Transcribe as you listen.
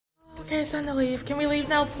Okay, it's time to leave. Can we leave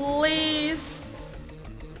now, please?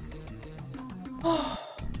 Oh.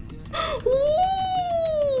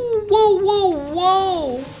 Whoa, whoa,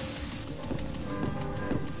 whoa!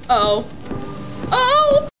 Uh-oh.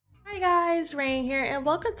 Oh! Hi guys, Rain here, and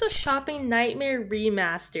welcome to Shopping Nightmare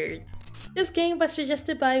Remastered. This game was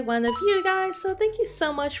suggested by one of you guys, so thank you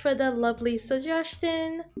so much for the lovely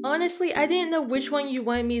suggestion. Honestly, I didn't know which one you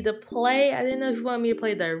wanted me to play. I didn't know if you wanted me to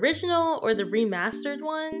play the original or the remastered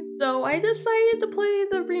one. So I decided to play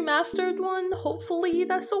the remastered one. Hopefully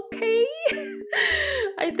that's okay.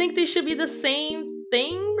 I think they should be the same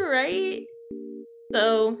thing, right?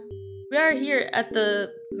 So we are here at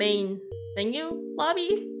the main menu,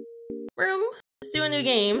 lobby, room. Let's do a new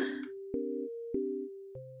game.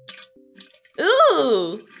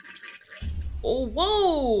 Ooh! Oh,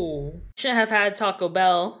 whoa! Shouldn't have had Taco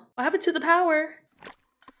Bell. What happened to the power?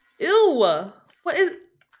 Ew! What is...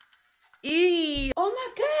 Eee! Oh my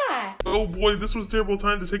god! Oh boy, this was a terrible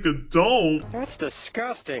time to take a dump. That's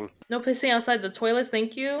disgusting. No pissing outside the toilets,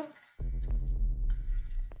 thank you.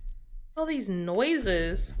 All these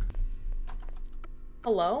noises.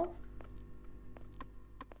 Hello?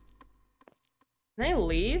 Can I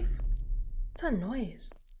leave? What's that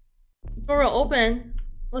noise? Door will open.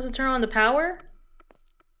 Let's turn on the power.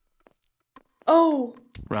 Oh!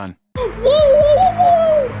 Run. Whoa, whoa,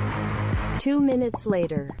 whoa! 2 minutes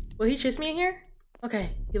later. Will he chase me in here? Okay,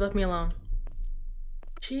 he left me alone.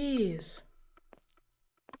 Jeez.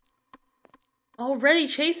 Already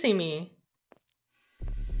chasing me.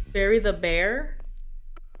 Bury the bear?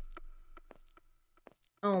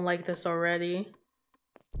 I don't like this already.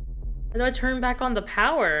 How do I turn back on the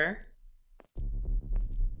power?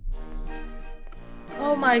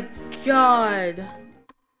 Oh my god.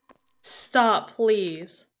 Stop,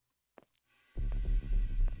 please.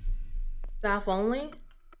 Staff only?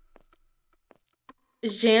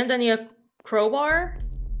 Is jammed? I need a crowbar?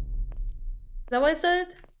 Is that what I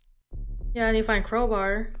said? Yeah, I need to find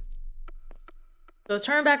crowbar. So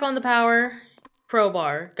turn back on the power.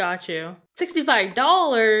 Crowbar. Got you.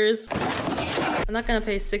 $65! I'm not gonna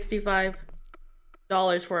pay $65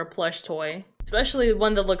 for a plush toy. Especially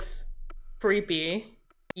one that looks creepy.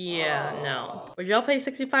 Yeah, no. Would y'all pay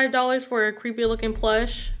 $65 for a creepy looking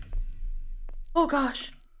plush? Oh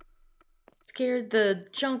gosh. Scared the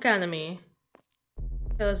junk out of me.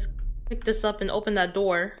 Okay, let's pick this up and open that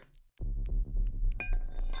door.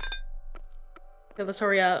 Okay, let's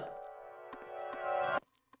hurry up.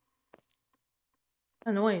 What's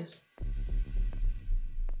that noise?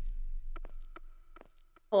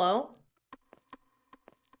 Hello?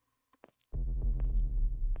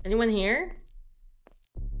 Anyone here?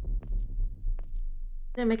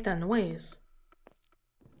 Didn't make that noise.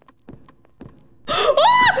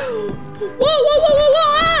 Ah! Whoa, whoa, whoa, whoa,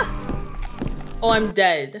 whoa! Ah! Oh, I'm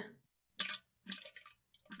dead.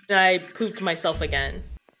 I pooped myself again.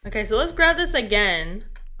 Okay, so let's grab this again.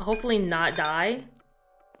 Hopefully not die.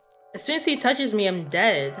 As soon as he touches me, I'm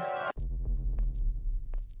dead.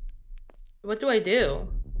 What do I do?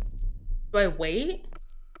 Do I wait?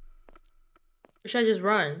 Or should I just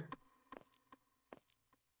run?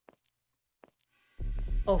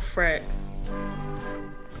 Oh frick.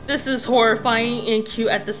 This is horrifying and cute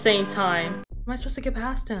at the same time. How am I supposed to get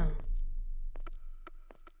past him?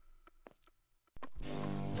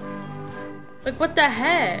 Like, what the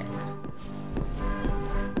heck?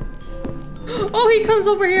 Oh, he comes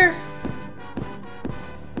over here.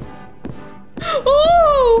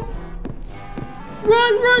 Oh!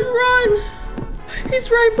 Run, run, run! He's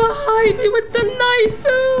right behind me with the knife!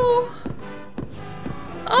 Ooh.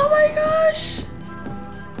 Oh my gosh!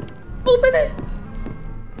 Open it!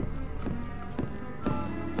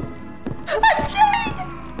 I'm dead!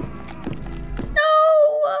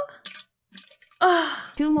 No!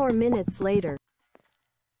 2 more minutes later.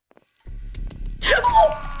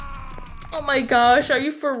 Oh my gosh, are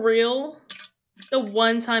you for real? The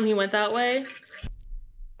one time he went that way?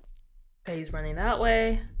 Okay, he's running that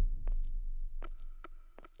way.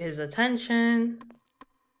 Get his attention.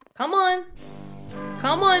 Come on.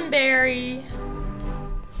 Come on, Barry.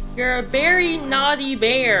 You're a very naughty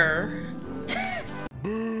bear.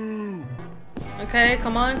 Okay,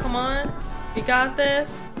 come on, come on. You got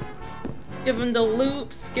this. Give him the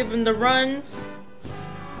loops, give him the runs.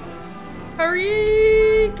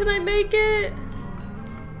 Hurry! Can I make it?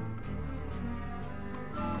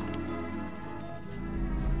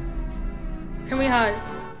 Can we hide?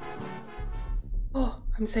 Oh,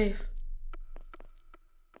 I'm safe.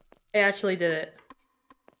 I actually did it.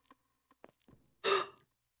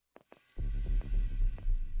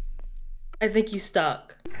 I think he's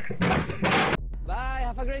stuck. Bye,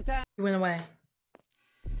 have a great time. He went away.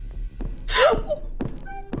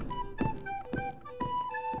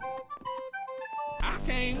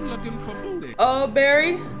 looking for booty. Oh,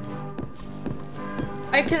 Barry.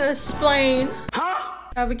 I can explain. Huh?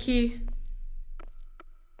 I have a key.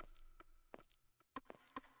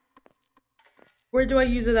 Where do I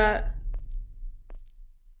use it at?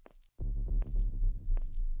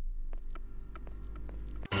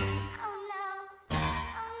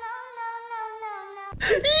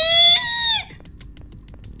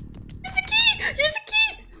 Use a key! Use a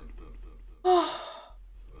key! Oh.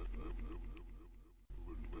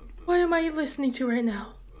 What am I listening to right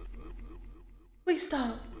now? Please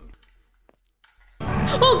stop.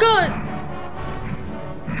 Oh god!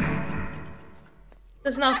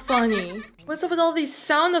 That's not funny. What's up with all these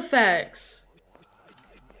sound effects?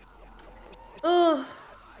 Ugh.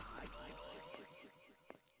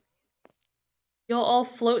 Y'all all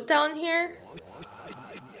float down here?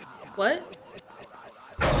 What?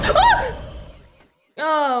 Ah!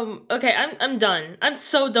 Okay, I'm done. I'm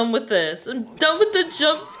so done with this. I'm done with the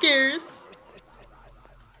jump scares.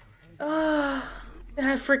 They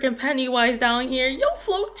have freaking Pennywise down here. You'll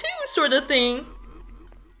float too, sort of thing.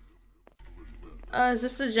 Is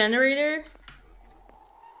this the generator?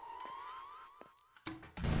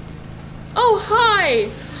 Oh, hi!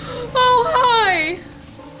 Oh, hi!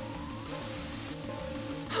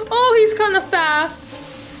 Oh, he's kind of fast.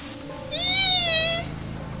 Yee!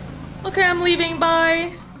 Okay, I'm leaving.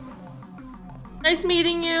 Bye. Nice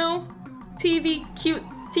meeting you. Cute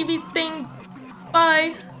TV thing.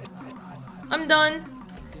 Bye. I'm done.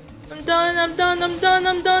 I'm done.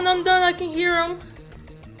 I can hear him.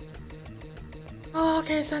 Oh,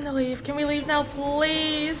 okay, it's time to leave. Can we leave now,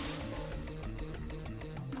 please?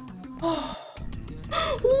 Oh.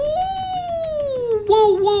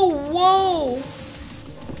 Whoa, whoa, whoa.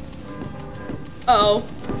 Uh-oh.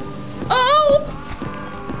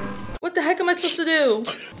 Oh! What the heck am I supposed to do?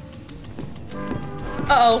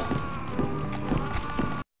 Uh-oh.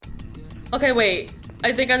 Okay, wait.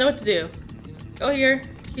 I think I know what to do. Go here,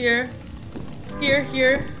 here, here,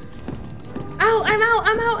 here. Ow, I'm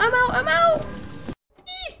out!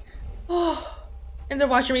 Oh, and they're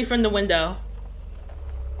watching me from the window.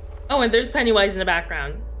 Oh, and there's Pennywise in the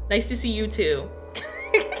background. Nice to see you too.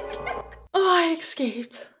 Oh, I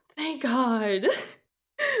escaped. Thank God.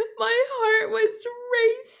 My heart was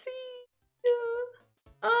racing.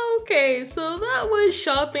 Okay, so that was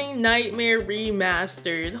Shopping Nightmare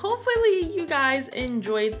Remastered. Hopefully you guys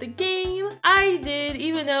enjoyed the game. I did,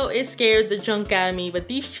 even though it scared the junk out of me with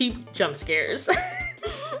these cheap jump scares.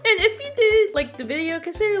 And if you did like the video,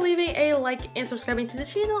 consider leaving a like and subscribing to the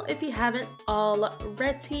channel if you haven't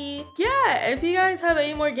already. Yeah, if you guys have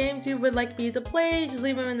any more games you would like me to play, just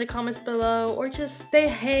leave them in the comments below or just say,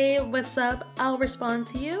 hey, what's up? I'll respond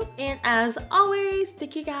to you. And as always,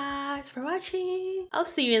 thank you guys for watching. I'll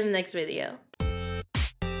see you in the next video.